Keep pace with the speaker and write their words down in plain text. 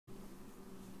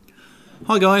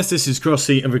Hi guys, this is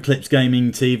Crossy of Eclipse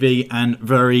Gaming TV, and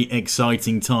very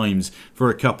exciting times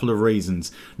for a couple of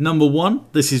reasons. Number one,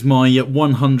 this is my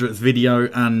 100th video,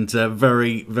 and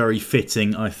very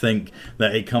fitting, I think,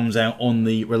 that it comes out on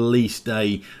the release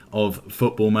day of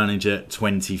Football Manager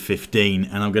 2015,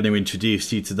 and I'm going to introduce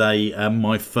to you today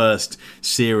my first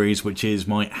series, which is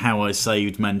my How I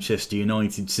Saved Manchester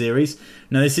United series.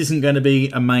 Now, this isn't going to be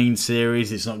a main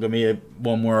series. It's not going to be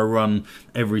one where I run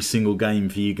every single game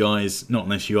for you guys, not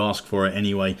unless you ask for it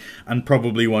anyway, and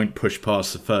probably won't push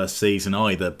past the first season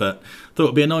either, but thought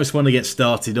it'd be a nice one to get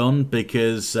started on,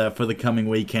 because for the coming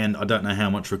weekend I don't know how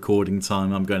much recording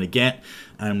time I'm going to get,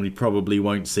 and we probably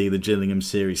won't see the Gillingham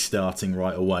series starting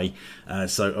right away,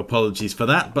 so apologies for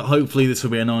that, but hopefully this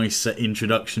will be a nice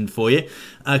introduction for you.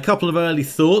 A couple of early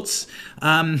thoughts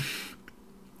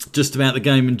just about the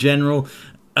game in general.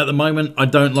 At the moment, I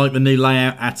don't like the new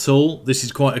layout at all. This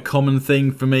is quite a common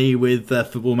thing for me with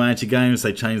Football Manager games.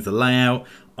 They change the layout.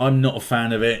 I'm not a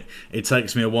fan of it. It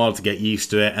takes me a while to get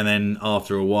used to it, and then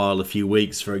after a while, a few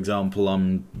weeks, for example,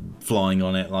 I'm flying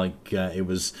on it like it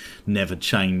was never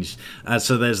changed.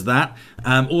 So there's that.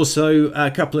 Also, a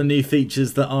couple of new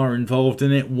features that are involved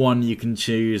in it. One, you can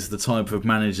choose the type of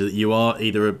manager that you are,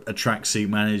 either a tracksuit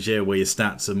manager where your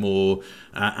stats are more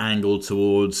angled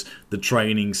towards the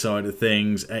training side of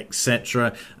things,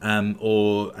 etc.,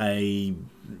 or a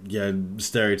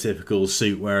stereotypical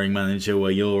suit-wearing manager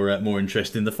where you're more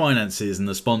interested in the finances and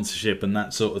the sponsorship and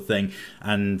that sort of thing,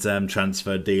 and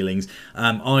transfer dealings.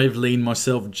 I've leaned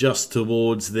myself just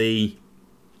towards the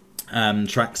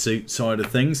tracksuit side of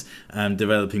things.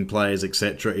 Developing players,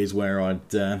 etc., is where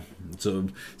I'd sort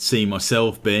of see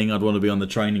myself being. I'd want to be on the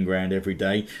training ground every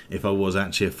day if I was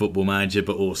actually a football manager,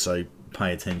 but also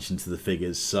pay attention to the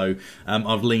figures. So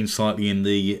I've leaned slightly in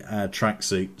the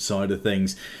tracksuit side of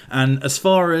things. And as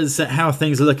far as how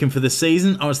things are looking for this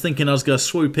season, I was thinking I was going to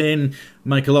swoop in,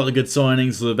 make a lot of good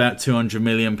signings with about £200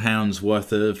 million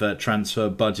worth of transfer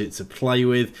budget to play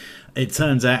with. It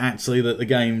turns out actually that the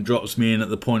game drops me in at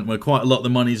the point where quite a lot of the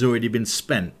money's already been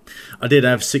spent. I did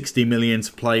have 60 million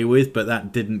to play with, but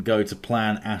that didn't go to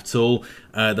plan at all.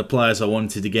 The players I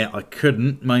wanted to get, I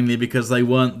couldn't, mainly because they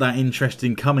weren't that interested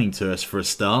in coming to us for a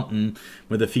start, and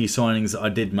with a few signings that I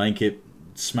did make, it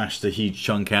smashed a huge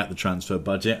chunk out the transfer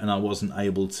budget, and I wasn't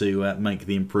able to make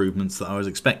the improvements that I was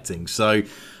expecting. So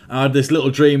I had this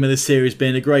little dream of this series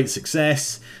being a great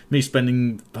success, me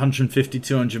spending 150,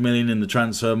 200 million in the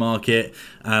transfer market,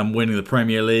 winning the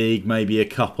Premier League, maybe a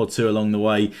cup or two along the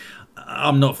way.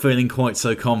 I'm not feeling quite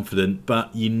so confident,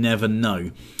 but you never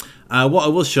know. What I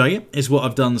will show you is what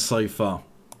I've done so far.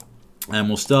 And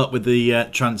we'll start with the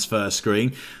transfer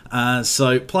screen.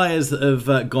 So players that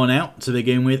have gone out to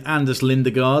begin with: Anders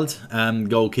Lindegaard,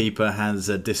 goalkeeper, has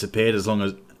disappeared, as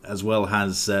well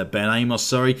as Ben Amos,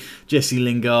 sorry, Jesse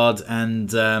Lingard,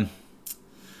 and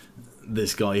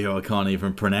this guy who I can't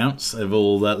even pronounce, have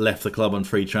all left the club on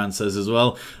free transfers as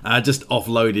well. Just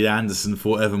offloaded Anderson for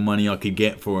whatever money I could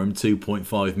get for him,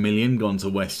 2.5 million, gone to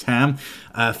West Ham.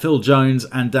 Phil Jones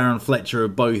and Darren Fletcher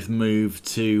have both moved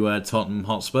to Tottenham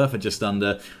Hotspur for just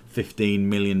under £15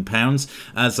 million.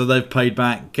 So they've paid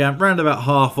back around about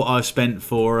half what I've spent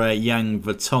for Yang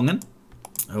Vertonghen,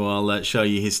 who I'll show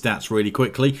you his stats really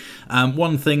quickly.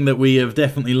 One thing that we have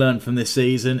definitely learned from this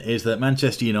season is that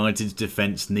Manchester United's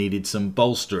defence needed some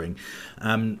bolstering.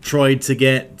 Tried to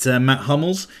get Matt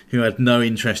Hummels, who had no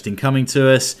interest in coming to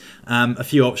us. A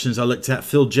few options I looked at: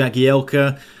 Phil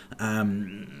Jagielka,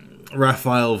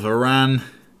 Raphael Varane,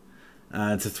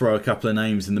 to throw a couple of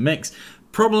names in the mix.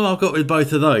 Problem I've got with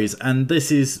both of those, and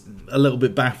this is a little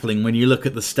bit baffling when you look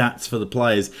at the stats for the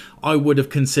players, I would have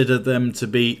considered them to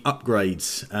be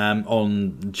upgrades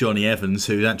on Johnny Evans,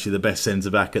 who's actually the best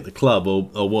centre-back at the club,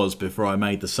 or was before I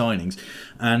made the signings.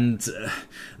 And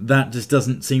that just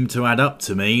doesn't seem to add up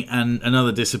to me. And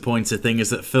another disappointing thing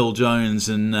is that Phil Jones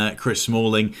and Chris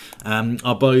Smalling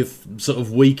are both sort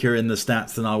of weaker in the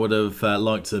stats than I would have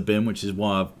liked to have been, which is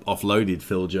why I've offloaded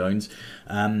Phil Jones.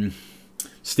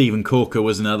 Stephen Corker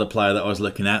was another player that I was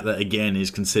looking at that again is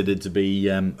considered to be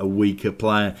a weaker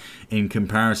player in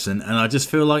comparison, and I just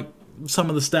feel like some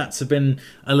of the stats have been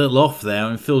a little off there,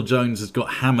 and Phil Jones has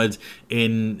got hammered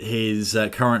in his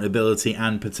current ability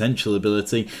and potential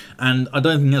ability, and I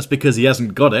don't think that's because he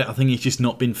hasn't got it. I think he's just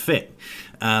not been fit,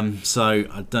 so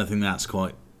I don't think that's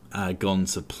quite gone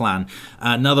to plan.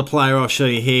 Another player I'll show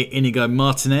you here, Inigo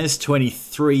Martinez,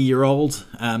 23-year-old,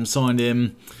 signed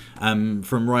him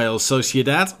from Real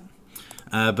Sociedad,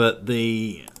 but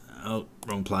the... oh,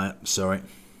 wrong player, sorry.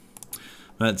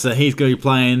 But he's going to be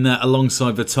playing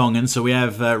alongside Vertonghen, so we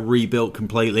have rebuilt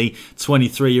completely.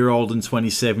 23-year-old and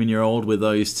 27-year-old with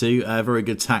those two. Very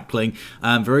good tackling,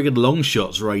 very good long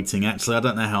shots rating, actually. I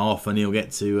don't know how often he'll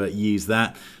get to use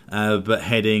that. But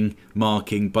heading,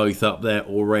 marking, both up there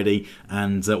already,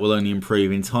 and will only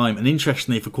improve in time. And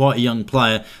interestingly, for quite a young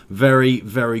player, very,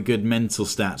 very good mental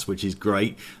stats, which is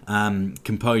great.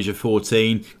 Composure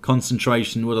 14,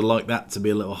 concentration, would have liked that to be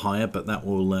a little higher, but that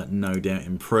will no doubt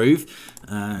improve.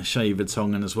 Show you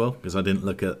Vertonghen as well, because I didn't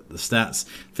look at the stats.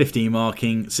 15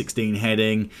 marking, 16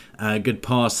 heading, good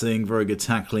passing, very good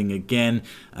tackling again.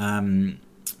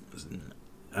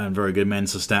 And very good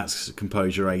mental stats,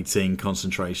 composure 18,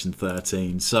 concentration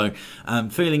 13. So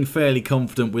feeling fairly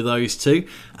confident with those two.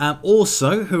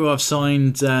 Also, who I've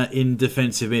signed in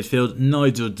defensive midfield,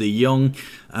 Nigel de Jong.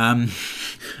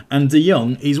 And de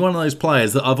Jong, he's one of those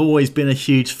players that I've always been a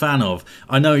huge fan of.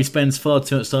 I know he spends far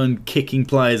too much time kicking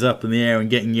players up in the air and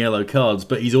getting yellow cards,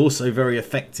 but he's also very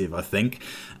effective, I think.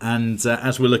 And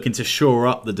as we're looking to shore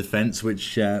up the defence,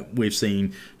 which we've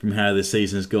seen from how the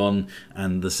season's gone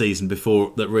and the season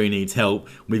before that really needs help,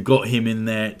 we've got him in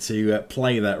there to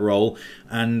play that role.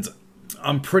 And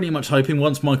I'm pretty much hoping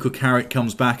once Michael Carrick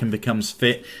comes back and becomes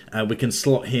fit, we can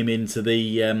slot him into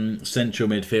the central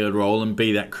midfield role and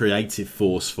be that creative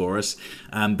force for us.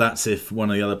 That's if one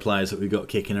of the other players that we've got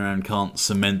kicking around can't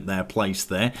cement their place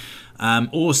there.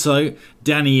 Also,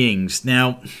 Danny Ings.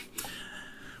 Now,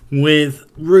 with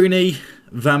Rooney,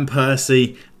 Van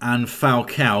Persie and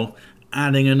Falcao,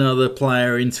 adding another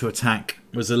player into attack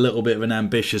was a little bit of an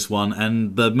ambitious one,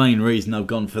 and the main reason I've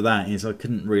gone for that is I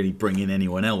couldn't really bring in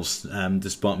anyone else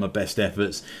despite my best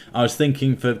efforts. I was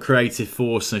thinking for creative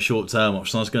force and a short-term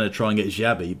option I was going to try and get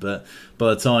Xabi, but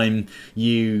by the time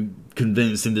you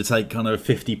convinced him to take kind of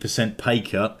a 50% pay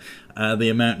cut, the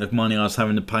amount of money I was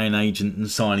having to pay an agent and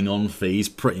signing on fees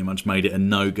pretty much made it a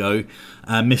no-go.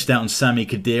 Missed out on Sami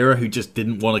Khedira, who just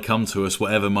didn't want to come to us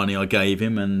whatever money I gave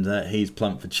him, and he's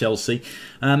plumped for Chelsea.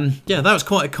 Yeah, that was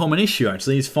quite a common issue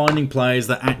actually, is finding players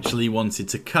that actually wanted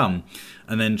to come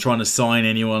and then trying to sign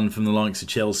anyone from the likes of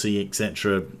Chelsea,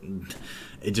 etc.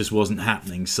 It just wasn't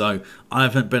happening, so I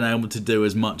haven't been able to do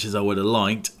as much as I would have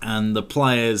liked, and the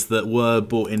players that were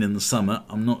brought in the summer,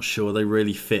 I'm not sure they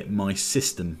really fit my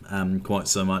system quite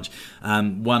so much.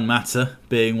 Juan Mata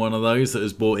being one of those that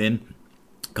was brought in,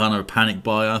 kind of a panic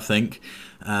buy I think,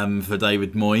 for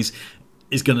David Moyes,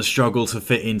 is going to struggle to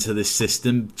fit into this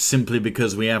system simply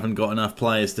because we haven't got enough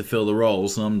players to fill the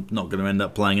roles, and I'm not going to end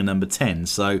up playing a number 10,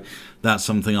 so that's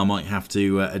something I might have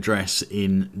to address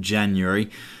in January.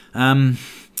 And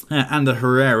a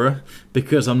Herrera,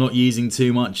 because I'm not using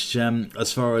too much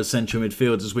as far as central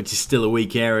midfielders, which is still a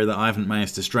weak area that I haven't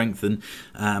managed to strengthen.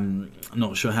 I'm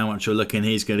not sure how much we're looking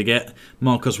he's going to get.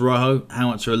 Marcos Rojo, how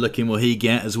much we're looking will he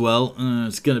get as well?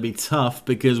 It's going to be tough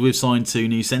because we've signed 2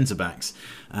 new centre-backs.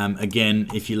 Again,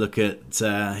 if you look at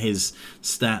his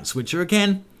stats, which are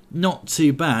again not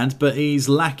too bad, but he's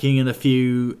lacking in a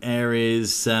few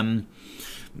areas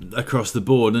across the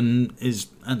board, and is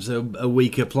a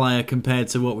weaker player compared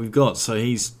to what we've got, so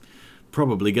he's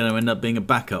probably going to end up being a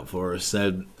backup for us,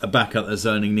 a backup that's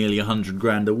earning nearly 100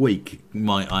 grand a week,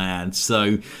 might I add.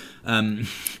 So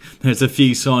there's a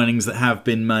few signings that have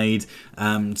been made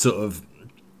sort of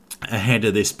ahead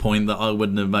of this point that I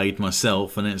wouldn't have made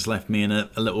myself, and it's left me in a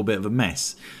little bit of a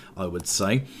mess, I would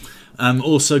say.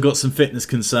 Also got some fitness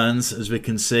concerns, as we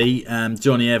can see.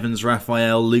 Johnny Evans,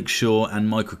 Raphael, Luke Shaw and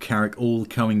Michael Carrick all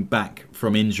coming back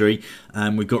from injury.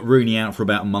 We've got Rooney out for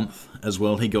about a month as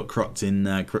well. He got crocked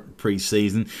in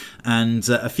pre-season. And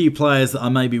a few players that I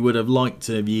maybe would have liked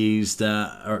to have used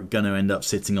are going to end up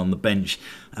sitting on the bench.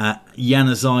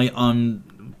 Januzaj, I'm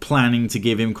planning to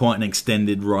give him quite an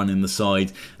extended run in the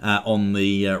side on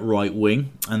the right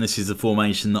wing. And this is the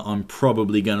formation that I'm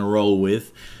probably going to roll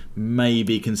with.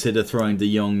 Maybe consider throwing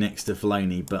De Jong next to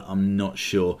Fellaini, but I'm not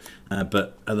sure.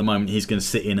 But at the moment he's going to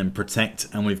sit in and protect,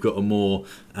 and we've got a more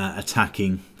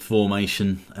attacking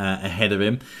formation ahead of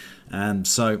him.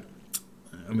 So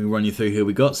let me run you through who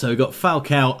we got. So we've got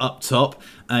Falcao up top.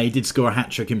 He did score a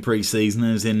hat-trick in pre-season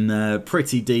and is in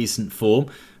pretty decent form.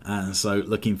 So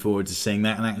looking forward to seeing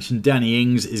that in action. Danny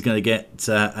Ings is going to get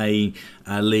a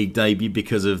league debut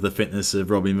because of the fitness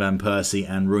of Robin van Persie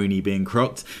and Rooney being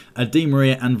crocked. Di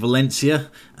Maria and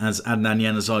Valencia, as Adnan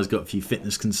Januzaj's got a few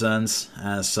fitness concerns.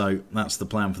 So that's the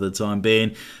plan for the time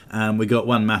being. We got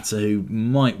Juan Mata, who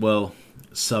might well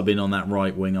sub in on that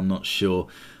right wing, I'm not sure.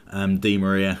 Di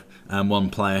Maria and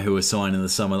one player who was signed in the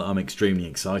summer that I'm extremely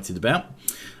excited about.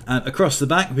 Across the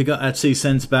back, we got our two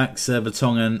centre-backs,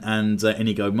 Vertonghen and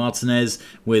Inigo Martinez,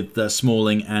 with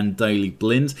Smalling and Daley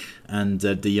Blind, and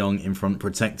De Jong in front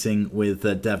protecting with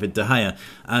David De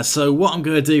Gea. So what I'm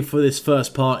going to do for this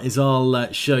first part is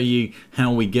I'll show you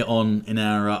how we get on in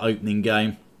our opening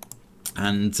game,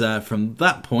 and from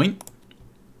that point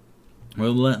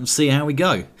we'll see how we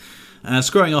go.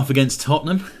 Squaring off against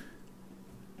Tottenham.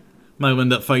 May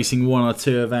end up facing one or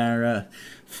two of our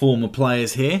former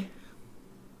players here.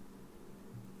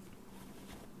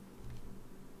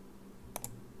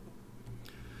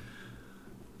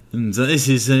 And this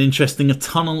is an interesting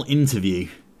tunnel interview.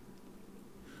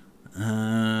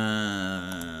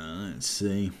 Let's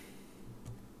see.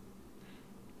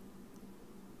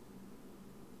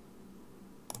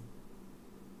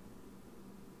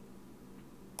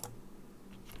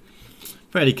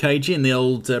 Fairly cagey in the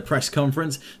old press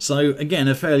conference. So again,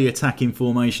 a fairly attacking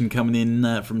formation coming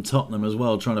in from Tottenham as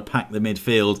well, trying to pack the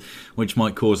midfield, which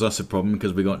might cause us a problem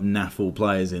because we've got naff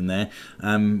players in there.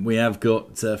 We have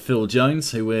got Phil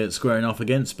Jones, who we're squaring off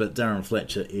against, but Darren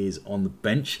Fletcher is on the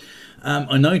bench.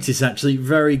 I noticed actually,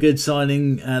 very good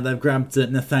signing. They've grabbed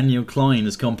Nathaniel Klein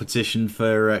as competition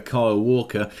for Kyle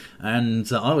Walker,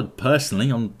 and I would personally,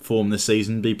 on form this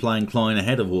season, be playing Klein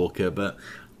ahead of Walker, but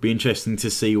be interesting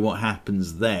to see what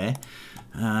happens there.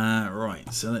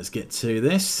 Right, so let's get to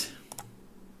this.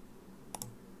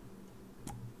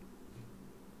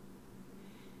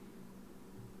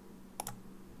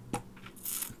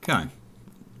 Okay,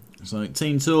 so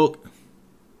team talk.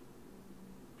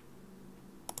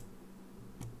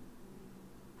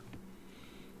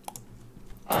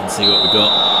 Let's see what we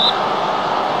got.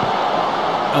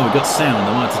 Oh, we got sound.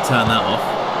 I might have to turn that off.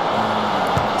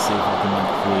 Let's see if I can make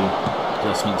a few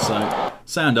adjustments. So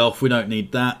sound off, we don't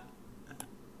need that.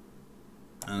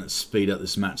 And let's speed up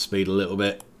this match speed a little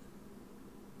bit.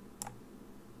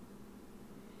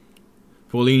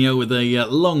 Paulinho with a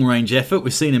long range effort.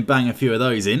 We've seen him bang a few of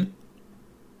those in.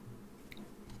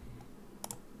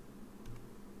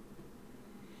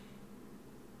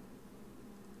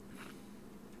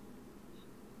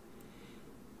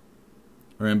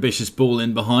 Our ambitious ball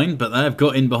in behind, but they have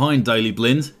got in behind Daley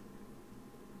Blind.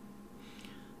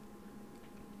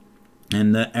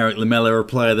 And Eric Lamela, a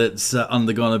player that's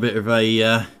undergone a bit of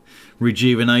a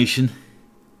rejuvenation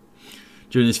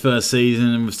during his first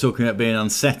season and was talking about being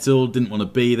unsettled, didn't want to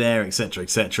be there, etc,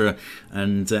 etc,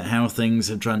 and how things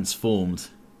have transformed.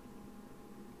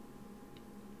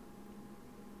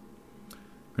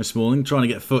 Chris Smalling trying to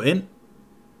get a foot in.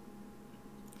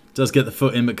 Does get the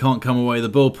foot in but can't come away with the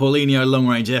ball. Paulinho, long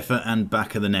range effort and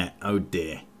back of the net. Oh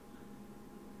dear.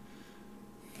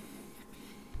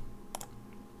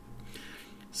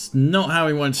 It's not how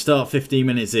we want to start 15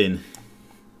 minutes in.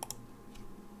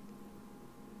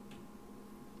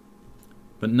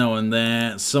 But no one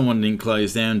there. Someone didn't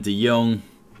close down. De Jong.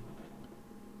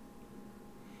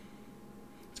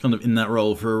 It's kind of in that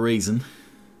role for a reason.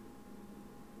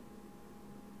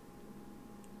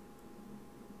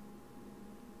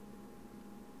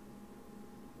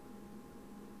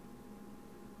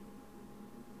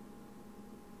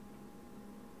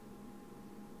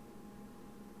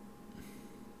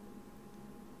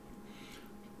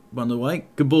 Underway.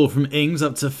 Good ball from Ings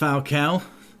up to Falcao.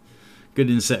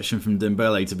 Good interception from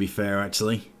Dembele, to be fair,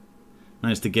 actually.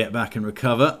 Managed to get back and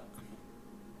recover.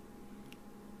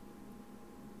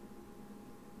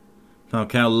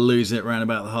 Falcao loses it around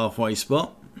about the halfway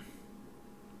spot.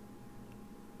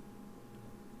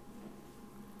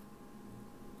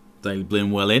 Daley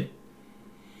Blind well in.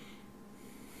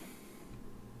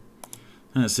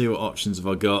 Let's see what options have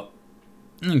I got.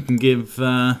 I can give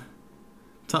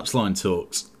touchline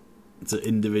talks to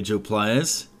individual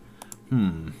players.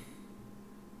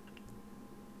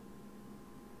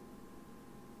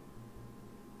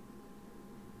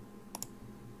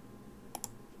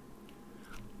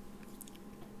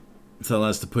 Tell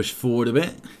us to push forward a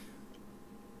bit.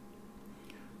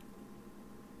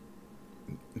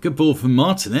 Good ball from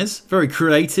Martinez. Very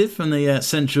creative from the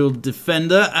central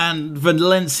defender. And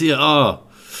Valencia,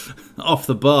 off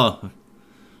the bar.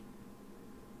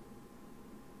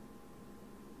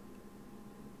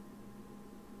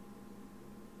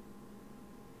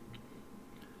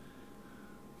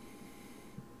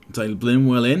 Daley Blind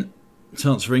well in.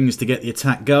 Chance for Ings to get the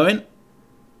attack going.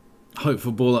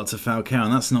 Hopeful ball up to Falcao,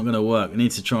 and that's not going to work. We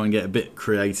need to try and get a bit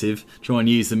creative. Try and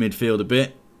use the midfield a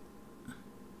bit.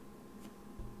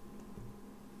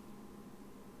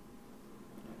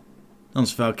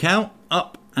 Onto Falcao.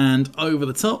 Up and over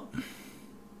the top.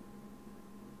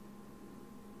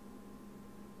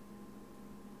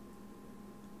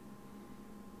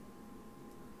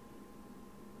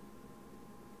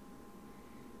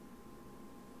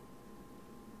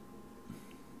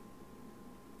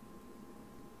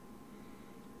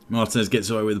 Martinez gets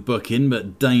away with the booking,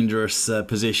 but dangerous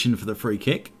position for the free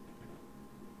kick.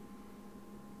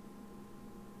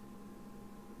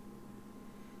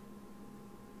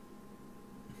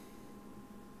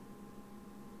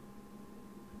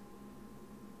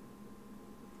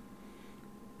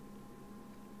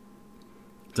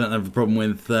 Don't have a problem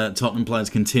with Tottenham players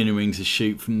continuing to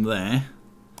shoot from there.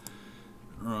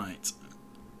 Right.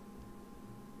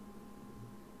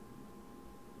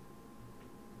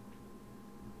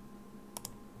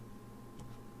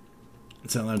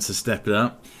 Tell them to step it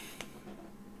up.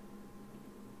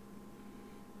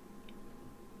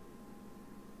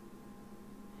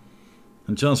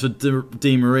 And chance for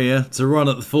Di Maria to run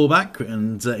at the fullback,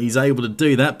 and he's able to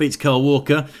do that. Beats Kyle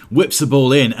Walker, whips the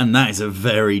ball in, and that is a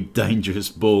very dangerous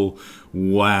ball.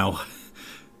 Wow.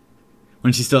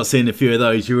 Once you start seeing a few of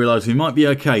those, you realise we might be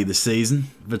okay this season.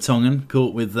 Vertonghen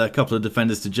caught with a couple of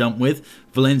defenders to jump with.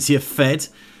 Valencia fed.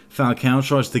 Falcao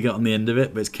tries to get on the end of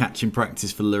it, but it's catching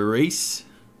practice for Lloris.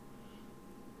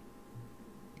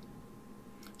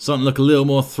 Starting to look a little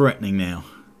more threatening now.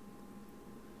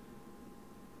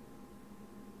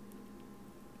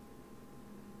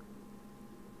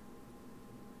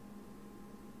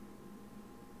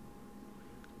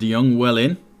 De Jong well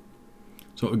in.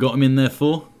 That's what we got him in there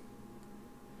for.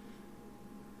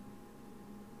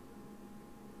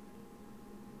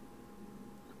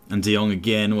 And De Jong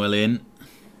again well in.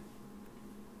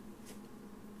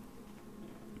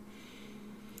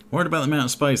 Worried about the amount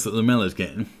of space that Lamella's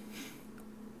getting.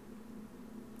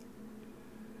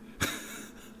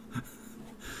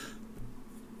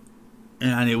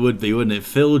 And it would be, wouldn't it?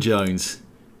 Phil Jones.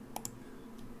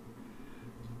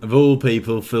 Of all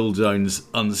people, Phil Jones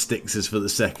unsticks us for the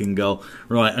second goal.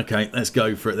 Right, okay, let's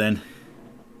go for it then.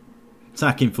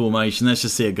 Attacking formation, let's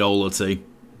just see a goal or two.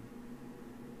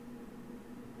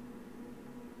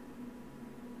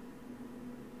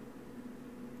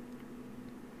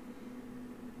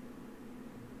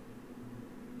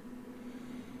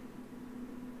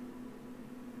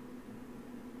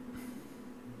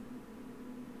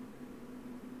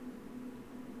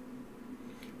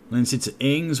 Lends it to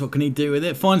Ings. What can he do with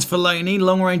it? Finds Fellaini.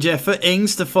 Long range effort.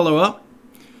 Ings to follow up.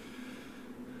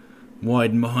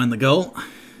 Widen behind the goal.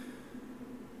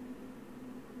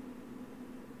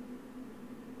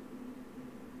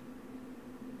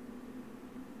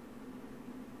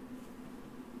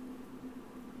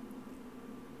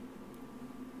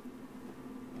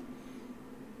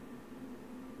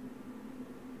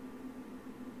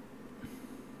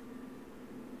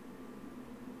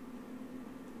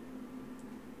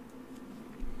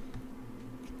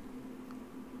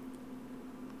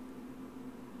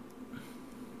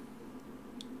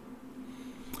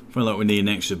 I feel like we need an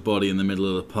extra body in the middle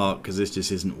of the park because this just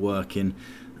isn't working.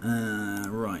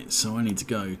 Right, so I need to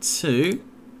go to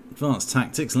advanced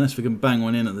tactics, unless we can bang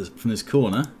one in at from this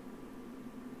corner.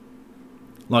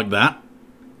 Like that.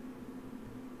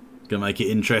 Going to make it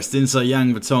interesting. So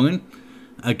Jan Vertonghen,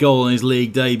 a goal on his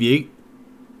league debut.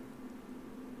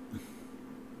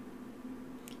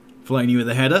 Fellaini with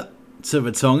the header to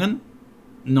Vertonghen.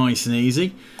 Nice and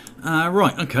easy.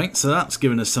 Right, okay, so that's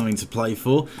given us something to play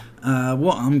for.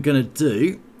 What I'm going to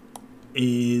do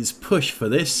is push for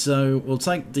this. So we'll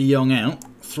take De Jong out,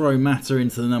 throw Mata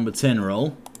into the number 10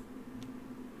 role.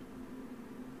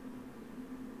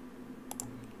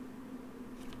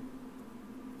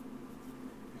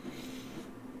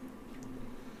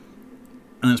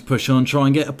 And let's push on, try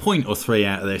and get a point or three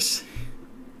out of this.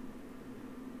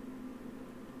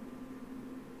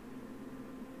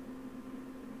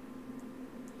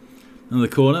 Another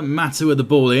corner, Mata with the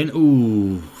ball in.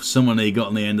 Ooh, someone he got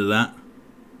on the end of that.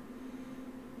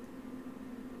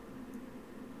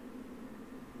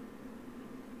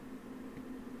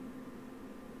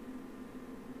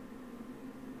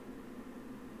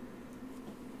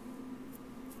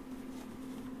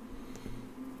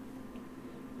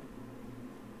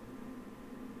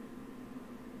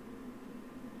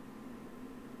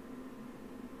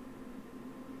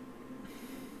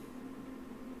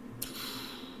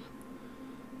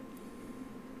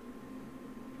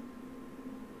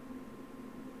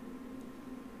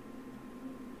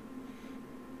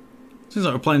 Seems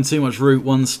like we're playing too much Route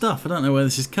 1 stuff. I don't know where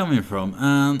this is coming from.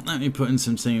 Let me put in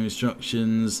some team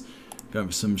instructions. Go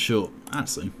for some short...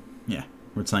 Actually, yeah.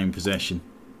 Retain possession.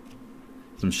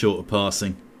 Some shorter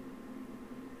passing.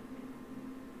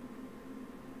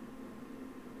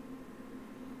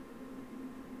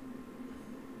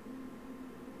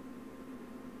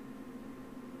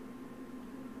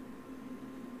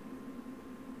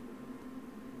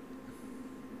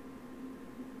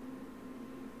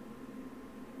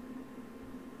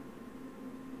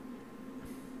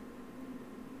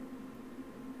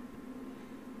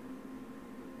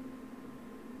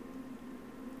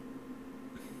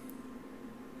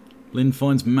 Blind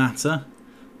finds Mata.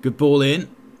 Good ball in.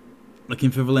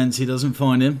 Looking for Valencia, doesn't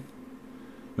find him.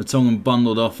 Vertonghen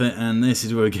bundled off it, and this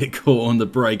is where we get caught on the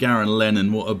break. Aaron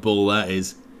Lennon, what a ball that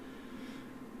is.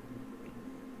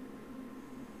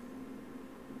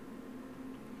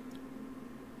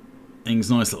 Ings,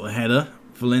 nice little header.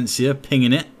 Valencia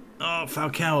pinging it. Oh,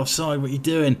 Falcao offside, what are you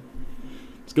doing?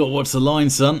 He's got to watch the line,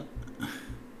 son.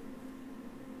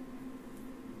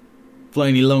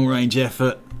 Fellaini long range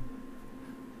effort.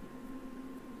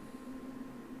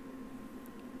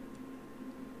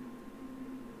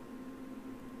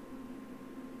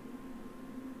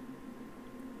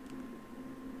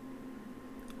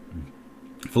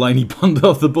 Fellaini bundled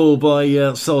off the ball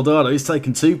by Soldado. He's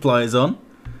taken 2 players on.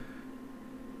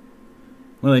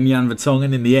 Well, then Jan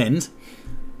Vertonghen in the end.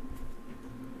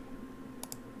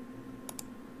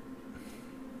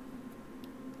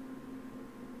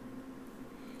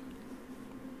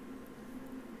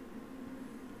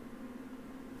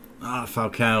 Ah,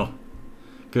 Falcao.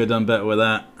 Could have done better with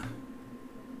that.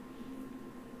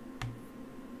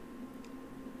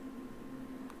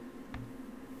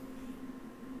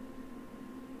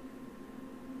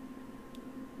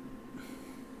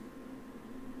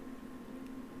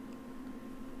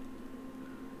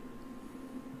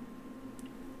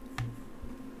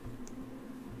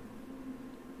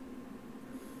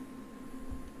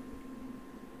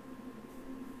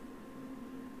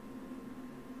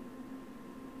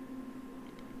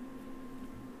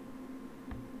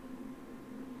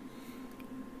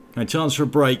 A chance for a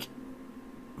break.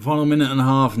 Final minute and a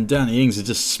half, and Danny Ings has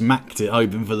just smacked it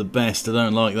open for the best. I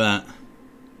don't like that.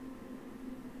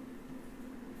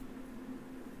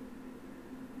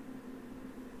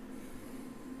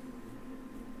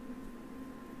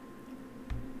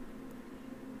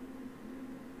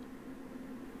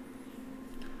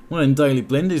 Well, in Daley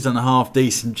Blind, he's done a half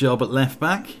decent job at left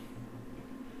back.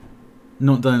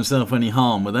 Not done himself any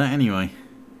harm with that anyway.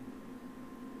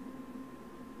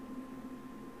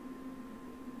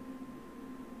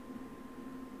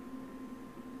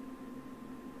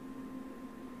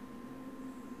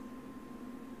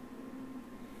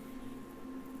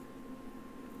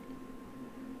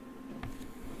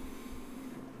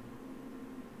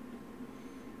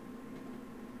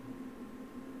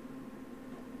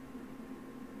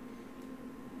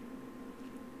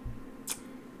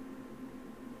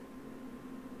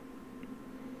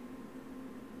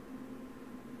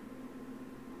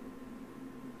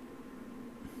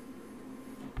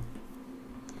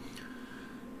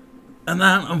 And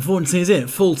that, unfortunately, is it.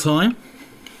 Full time.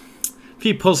 A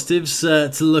few positives to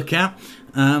look at.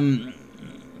 In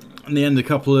the end, a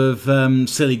couple of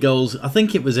silly goals. I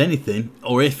think it was anything,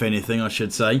 or if anything, I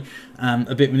should say,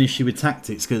 a bit of an issue with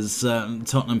tactics, because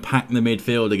Tottenham packed the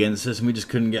midfield against us and we just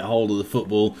couldn't get hold of the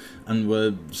football and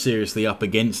were seriously up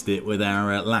against it with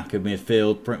our lack of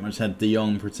midfield. Pretty much had De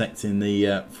Jong protecting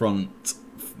the front,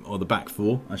 or the back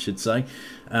four, I should say.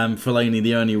 Fellaini,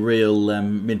 the only real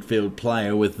midfield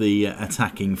player with the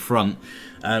attacking front,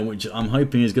 which I'm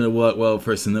hoping is going to work well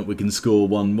for us in that we can score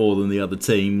one more than the other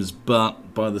teams,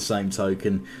 but by the same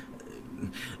token,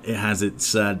 it has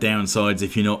its downsides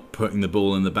if you're not putting the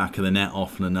ball in the back of the net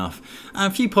often enough.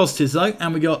 A few positives though,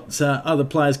 and we got other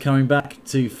players coming back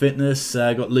to fitness.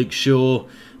 Got Luke Shaw,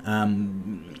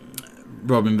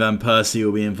 Robin van Persie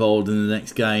will be involved in the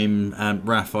next game,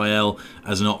 Raphael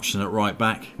as an option at right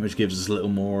back, which gives us a little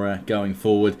more going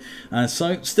forward.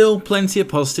 So still plenty of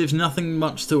positives, nothing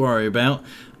much to worry about,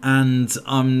 and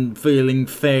I'm feeling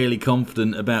fairly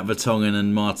confident about Vertonghen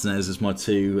and Martinez as my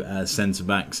two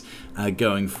centre-backs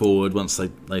going forward once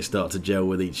they start to gel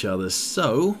with each other.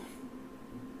 So,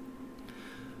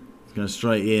 let's go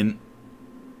straight in.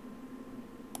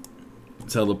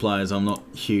 Tell the players I'm not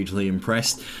hugely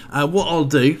impressed. What I'll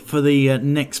do for the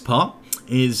next part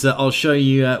is I'll show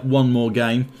you one more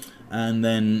game, and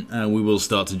then we will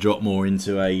start to drop more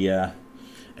into a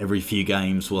every few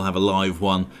games we'll have a live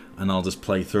one, and I'll just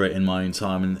play through it in my own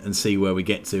time and see where we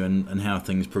get to and how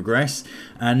things progress.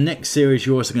 Next series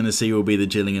you're also going to see will be the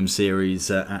Gillingham series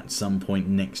at some point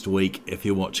next week if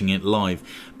you're watching it live.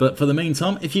 But for the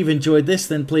meantime, if you've enjoyed this,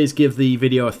 then please give the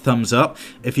video a thumbs up.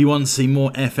 If you want to see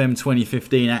more FM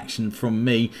 2015 action from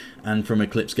me and from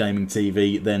Eclipse Gaming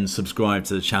TV, then subscribe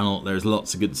to the channel. There's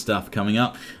lots of good stuff coming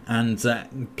up, and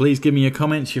please give me your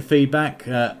comments, your feedback,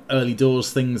 early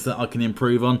doors, things that I can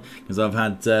improve on, because I've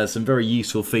had some very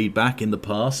useful feedback in the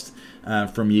past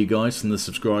from you guys, from the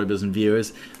subscribers and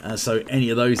viewers. So any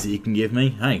of those that you can give me,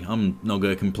 hey, I'm not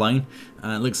going to complain.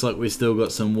 It looks like we've still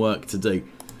got some work to do.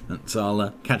 So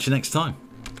I'll catch you next time.